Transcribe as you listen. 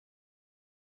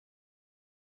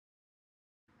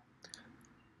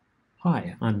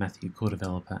Hi, I'm Matthew, core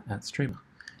developer at Streamr.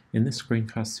 In this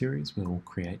screencast series, we will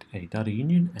create a data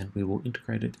union and we will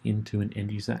integrate it into an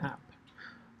end-user app.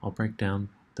 I'll break down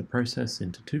the process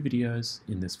into two videos.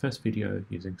 In this first video,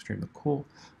 using Streamr Core,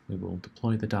 we will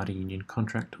deploy the data union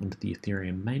contract onto the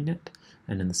Ethereum mainnet,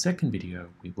 and in the second video,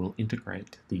 we will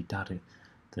integrate the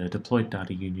deployed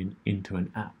data union into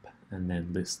an app and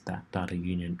then list that data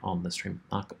union on the Streamr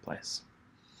marketplace.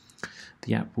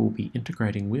 The app we'll be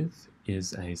integrating with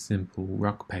is a simple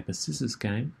rock, paper, scissors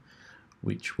game,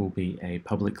 which will be a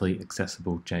publicly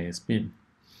accessible JS bin.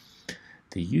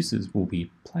 The users will be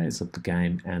players of the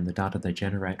game and the data they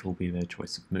generate will be their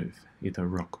choice of move, either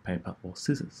rock, paper or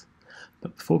scissors.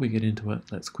 But before we get into it,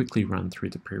 let's quickly run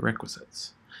through the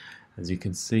prerequisites. As you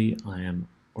can see, I am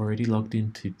already logged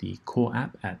into the core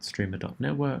app at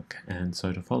streamr.network, and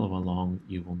so to follow along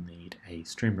you will need a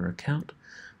Streamr account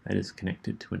that is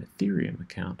connected to an Ethereum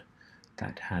account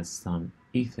that has some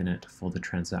ETH in it for the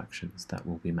transactions that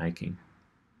we'll be making.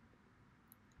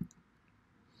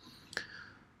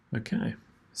 Okay,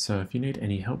 so if you need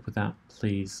any help with that,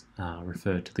 please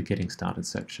refer to the Getting Started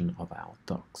section of our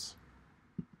docs.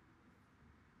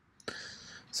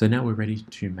 So now we're ready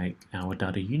to make our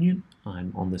data union.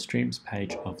 I'm on the Streams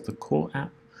page of the core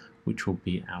app, which will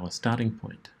be our starting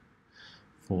point.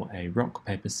 For a rock,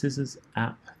 paper, scissors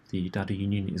app, the data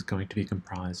union is going to be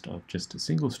comprised of just a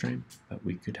single stream, but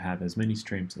we could have as many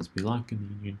streams as we like in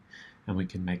the union, and we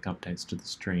can make updates to the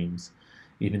streams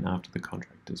even after the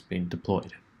contract has been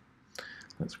deployed.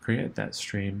 Let's create that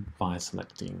stream by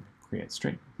selecting Create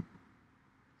Stream.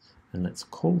 And let's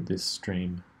call this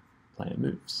stream Player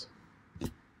Moves.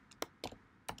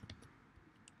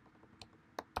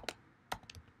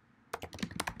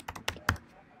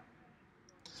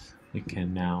 We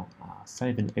can now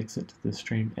save and exit the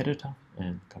stream editor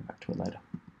and come back to it later.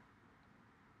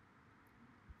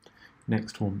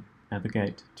 Next, we'll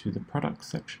navigate to the product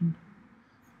section.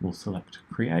 We'll select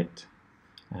Create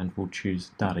and we'll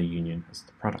choose Data Union as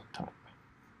the product type.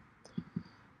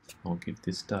 I'll give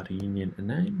this data union a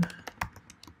name,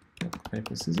 rock,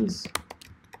 paper, scissors.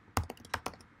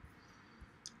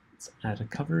 Let's add a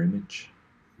cover image.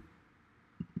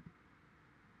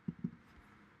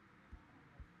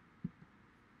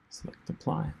 Select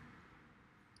Apply.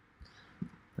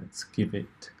 Let's give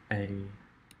it a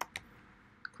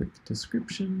quick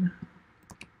description,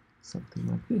 something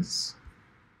like this.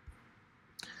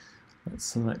 Let's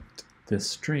select the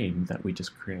stream that we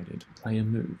just created, Player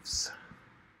Moves.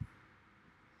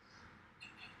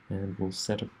 And we'll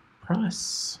set a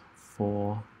price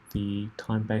for the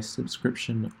time-based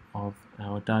subscription of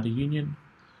our data union.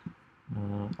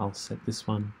 I'll set this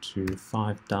one to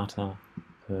 5 data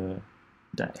per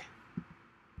day.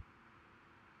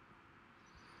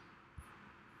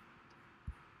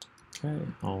 Okay,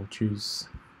 I'll choose,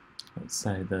 let's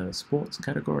say, the sports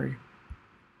category.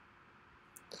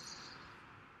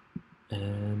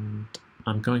 And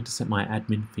I'm going to set my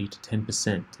admin fee to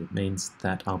 10%. It means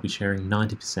that I'll be sharing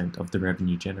 90% of the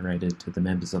revenue generated to the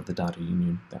members of the data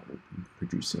union that will be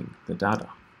producing the data.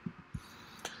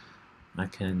 I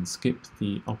can skip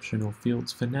the optional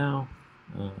fields for now.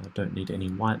 I don't need any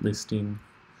whitelisting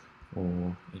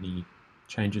or any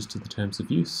changes to the terms of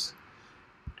use.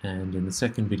 And in the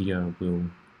second video, we'll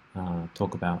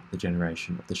talk about the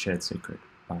generation of the shared secret,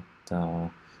 but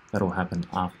that'll happen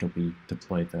after we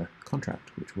deploy the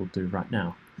contract, which we'll do right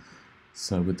now.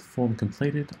 So with the form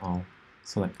completed, I'll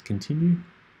select Continue,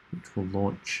 which will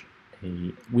launch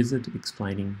a wizard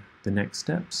explaining the next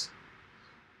steps.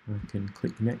 I can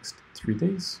click Next through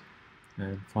these,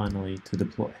 and finally to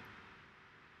deploy.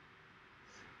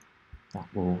 That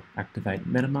will activate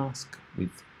MetaMask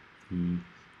with the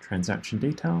transaction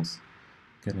details.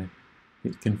 I'm going to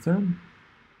hit Confirm,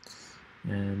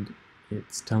 and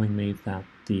it's telling me that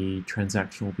the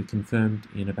transaction will be confirmed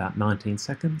in about 19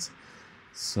 seconds.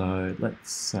 So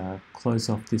let's close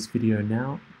off this video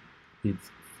now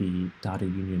with the data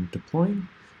union deploying,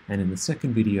 and in the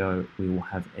second video we will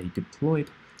have a deployed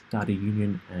data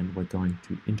union and we're going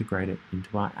to integrate it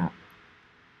into our app.